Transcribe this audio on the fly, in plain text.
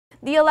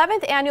The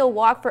 11th annual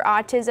Walk for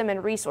Autism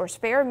and Resource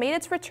Fair made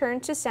its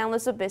return to San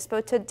Luis Obispo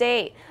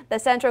today. The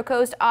Central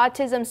Coast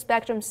Autism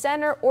Spectrum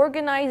Center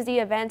organized the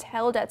event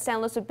held at San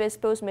Luis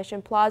Obispo's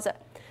Mission Plaza.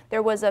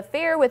 There was a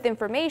fair with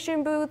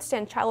information booths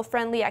and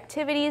child-friendly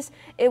activities.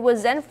 It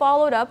was then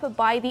followed up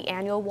by the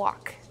annual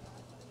walk.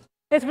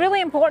 It's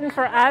really important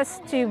for us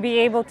to be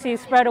able to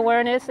spread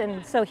awareness,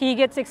 and so he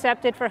gets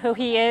accepted for who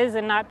he is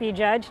and not be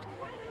judged.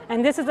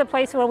 And this is a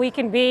place where we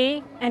can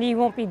be and you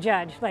won't be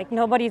judged. Like,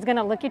 nobody's going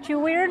to look at you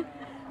weird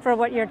for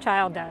what your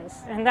child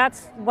does. And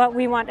that's what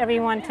we want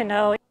everyone to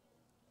know.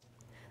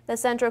 The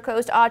Central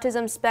Coast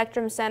Autism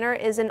Spectrum Center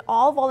is an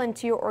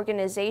all-volunteer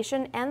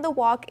organization, and the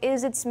walk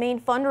is its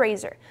main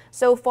fundraiser.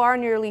 So far,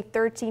 nearly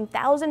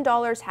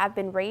 $13,000 have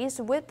been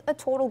raised, with a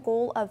total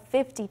goal of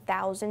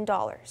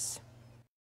 $50,000.